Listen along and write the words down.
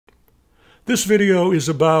This video is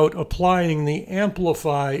about applying the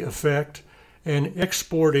Amplify effect and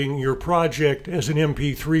exporting your project as an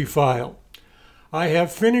MP3 file. I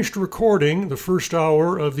have finished recording the first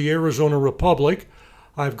hour of the Arizona Republic.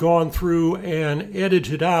 I've gone through and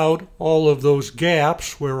edited out all of those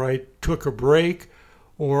gaps where I took a break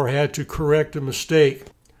or had to correct a mistake.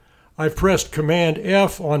 I've pressed Command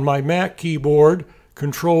F on my Mac keyboard,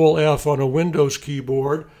 Control F on a Windows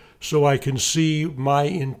keyboard, so I can see my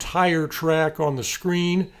entire track on the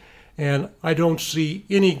screen, and I don't see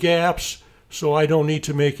any gaps, so I don't need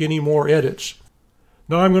to make any more edits.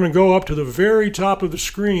 Now I'm going to go up to the very top of the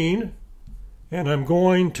screen, and I'm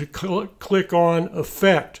going to click on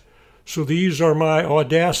Effect. So these are my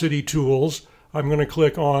Audacity tools. I'm going to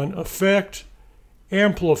click on Effect,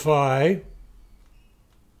 Amplify,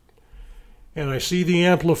 and I see the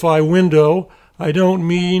Amplify window. I don't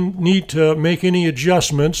need to make any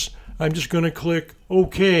adjustments. I'm just going to click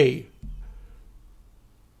OK.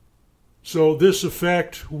 So this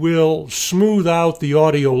effect will smooth out the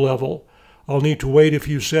audio level. I'll need to wait a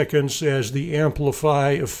few seconds as the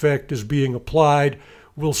Amplify effect is being applied.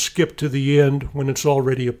 We'll skip to the end when it's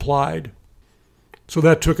already applied. So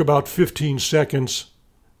that took about 15 seconds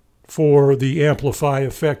for the Amplify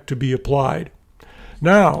effect to be applied.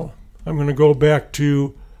 Now I'm going to go back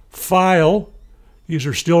to File. These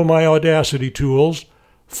are still my Audacity tools.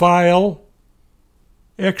 File,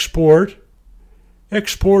 Export,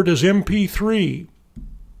 Export as MP3.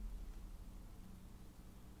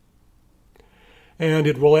 And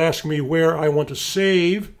it will ask me where I want to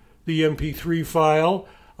save the MP3 file.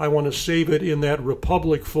 I want to save it in that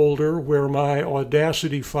Republic folder where my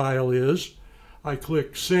Audacity file is. I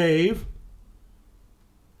click Save,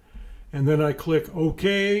 and then I click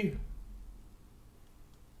OK,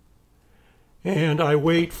 and I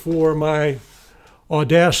wait for my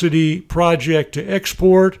Audacity project to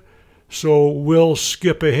export, so we'll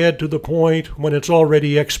skip ahead to the point when it's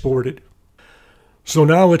already exported. So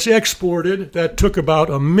now it's exported. That took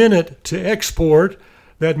about a minute to export.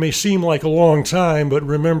 That may seem like a long time, but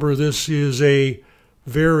remember, this is a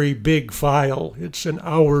very big file. It's an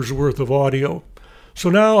hour's worth of audio.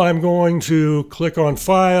 So now I'm going to click on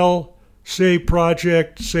File, Save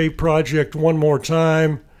Project one more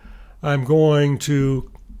time. I'm going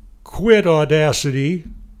to quit Audacity.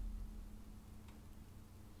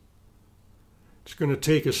 It's going to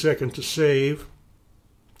take a second to save.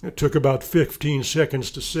 It took about 15 seconds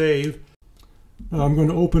to save. Now I'm going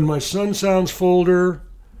to open my Sun Sounds folder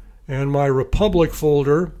and my Republic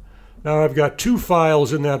folder. Now I've got two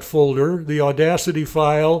files in that folder, the Audacity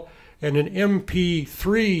file and an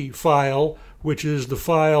MP3 file, which is the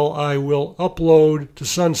file I will upload to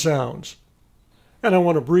Sun Sounds. And I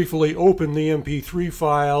want to briefly open the MP3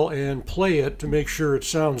 file and play it to make sure it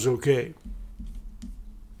sounds okay.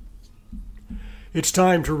 It's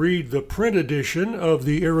time to read the print edition of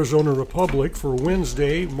the Arizona Republic for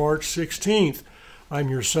Wednesday, March 16th. I'm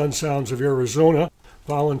your Sun Sounds of Arizona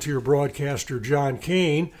volunteer broadcaster John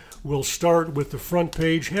Kane. We'll start with the front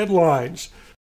page headlines.